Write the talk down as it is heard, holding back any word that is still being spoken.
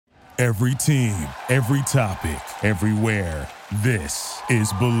Every team, every topic, everywhere. This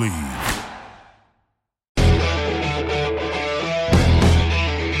is Believe.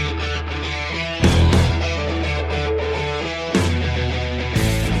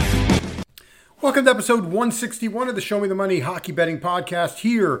 Welcome to episode 161 of the Show Me the Money Hockey Betting Podcast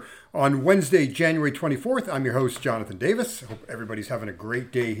here on Wednesday, January 24th. I'm your host, Jonathan Davis. I hope everybody's having a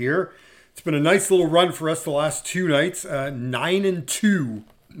great day here. It's been a nice little run for us the last two nights, 9-2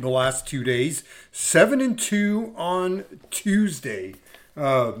 the last 2 days, 7-2 on Tuesday.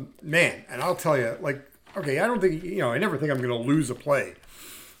 Man, and I'll tell you, I don't think, I never think I'm going to lose a play.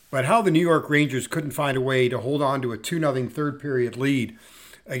 But how the New York Rangers couldn't find a way to hold on to a 2-0 third period lead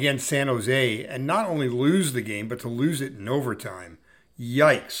against San Jose and not only lose the game, but to lose it in overtime.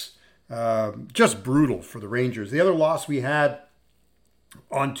 Yikes. Just brutal for the Rangers. The other loss we had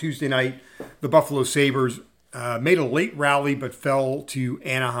on Tuesday night, the Buffalo Sabres made a late rally but fell to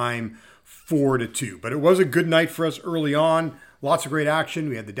Anaheim 4-2. But it was a good night for us early on. Lots of great action.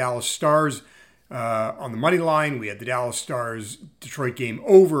 We had the Dallas Stars on the money line. We had the Dallas Stars Detroit game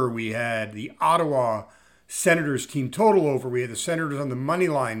over. We had the Ottawa Senators team total over. We had the Senators on the money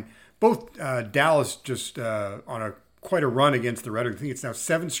line. Both Dallas just on quite a run against the Red Wings. I think it's now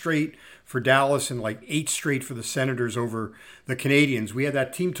 7 straight for Dallas and 8 straight for the Senators over the Canadiens. We had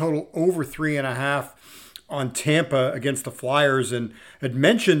that team total over 3.5 on Tampa against the Flyers, and had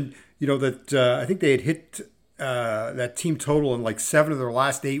mentioned that I think they had hit that team total in 7 of their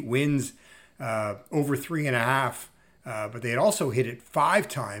last 8 wins over 3.5. But they had also hit it 5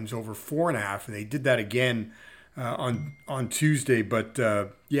 times over 4.5, and they did that again on Tuesday. But I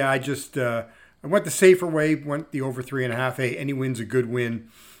went the safer way, went the over 3.5. Hey, any win's a good win.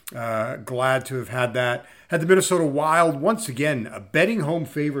 Glad to have had that. Had the Minnesota Wild once again, a betting home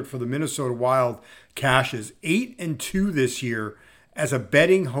favorite for the Minnesota Wild. Cashes 8-2 this year as a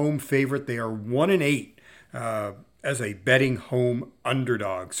betting home favorite. They are 1-8 as a betting home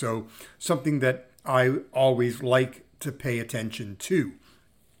underdog. So something that I always like to pay attention to.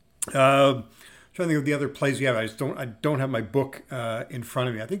 Trying to think of the other plays we have. I don't have my book in front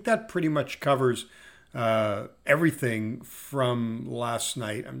of me. I think that pretty much covers everything from last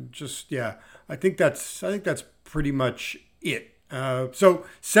night. I think that's pretty much it. So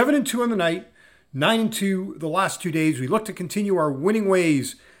 7-2 on the night, 9-2 the last 2 days. We look to continue our winning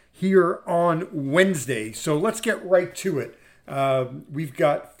ways here on Wednesday. So let's get right to it. We've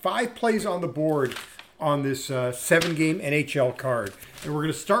got 5 plays on the board on this 7-game NHL card. And we're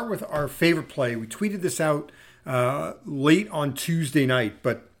going to start with our favorite play. We tweeted this out late on Tuesday night,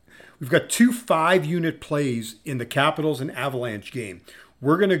 but we've got 2 5-unit plays in the Capitals and Avalanche game.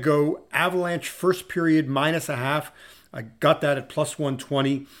 We're going to go Avalanche first period -0.5. I got that at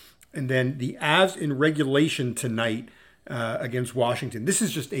 +120. And then the Avs in regulation tonight against Washington. This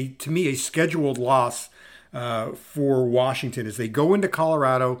is just, to me, a scheduled loss for Washington as they go into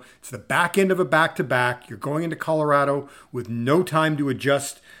Colorado. It's the back end of a back-to-back. You're going into Colorado with no time to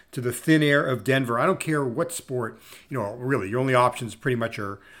adjust to the thin air of Denver. I don't care what sport. Really, your only options pretty much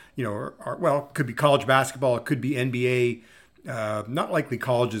are it could be college basketball. It could be NBA. Not likely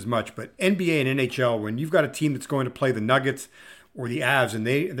college as much, but NBA and NHL, when you've got a team that's going to play the Nuggets or the Avs, and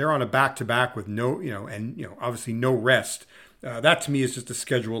they're on a back-to-back with obviously no rest. That to me is just a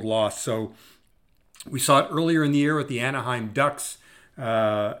scheduled loss. So we saw it earlier in the year with the Anaheim Ducks,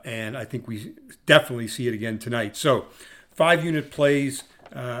 and I think we definitely see it again tonight. So 5-unit plays,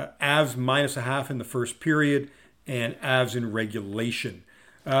 Avs -0.5 in the first period, and Avs in regulation.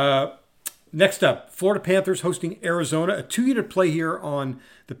 Next up, Florida Panthers hosting Arizona. A 2-unit play here on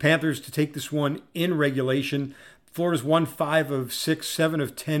the Panthers to take this one in regulation. Florida's won 5 of 6, 7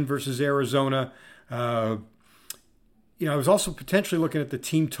 of 10 versus Arizona. I was also potentially looking at the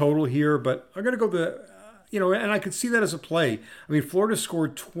team total here, but I'm going to go and I could see that as a play. I mean, Florida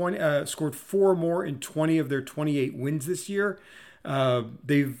scored 4 more in 20 of their 28 wins this year.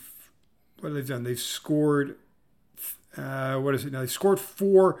 They've done? They've scored, They've scored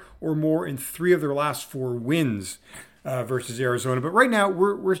 4 or more in 3 of their last 4 wins versus Arizona. But right now,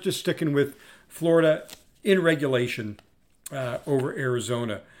 we're just sticking with Florida in regulation over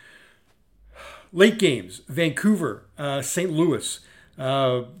Arizona. Late games, Vancouver, St. Louis.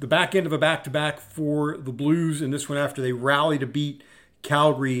 The back end of a back-to-back for the Blues in this one after they rally to beat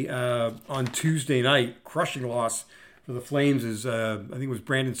Calgary on Tuesday night. Crushing loss for the Flames as I think it was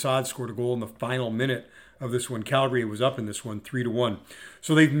Brandon Saad scored a goal in the final minute of this one. Calgary was up in this one 3-1.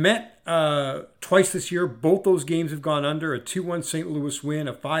 So they've met twice this year. Both those games have gone under. A 2-1 St. Louis win,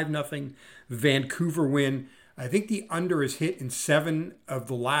 a 5-0 Vancouver win. I think the under is hit in 7 of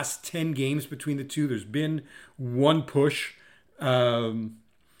the last 10 games between the two. There's been one push.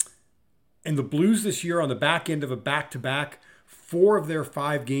 And the Blues this year on the back end of a back-to-back, 4 of their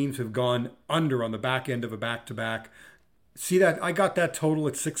 5 games have gone under on the back end of a back-to-back. See that? I got that total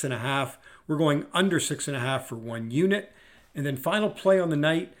at 6.5. We're going under 6.5 for 1 unit. And then final play on the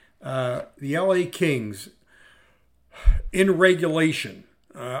night, the LA Kings in regulation.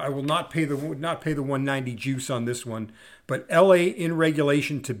 I will not pay the 190 juice on this one, but LA in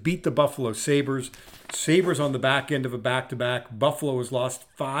regulation to beat the Buffalo Sabres. Sabres on the back end of a back-to-back. Buffalo has lost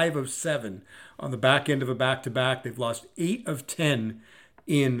 5 of 7 on the back end of a back-to-back. They've lost 8 of 10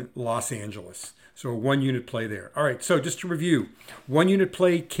 in Los Angeles. So a 1 unit play there. All right, so just to review, 1 unit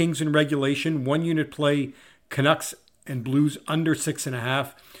play Kings in regulation, 1 unit play Canucks and Blues under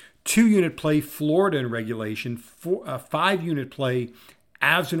 6.5, 2 unit play Florida in regulation, 5 unit play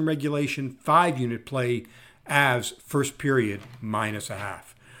Avs in regulation, 5 unit play Avs first period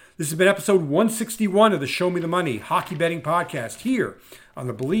 -0.5. This has been episode 161 of the Show Me the Money Hockey Betting Podcast here on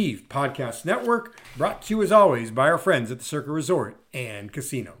the Believe Podcast Network, brought to you as always by our friends at the Circa Resort and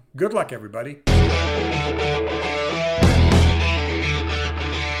Casino. Good luck, everybody.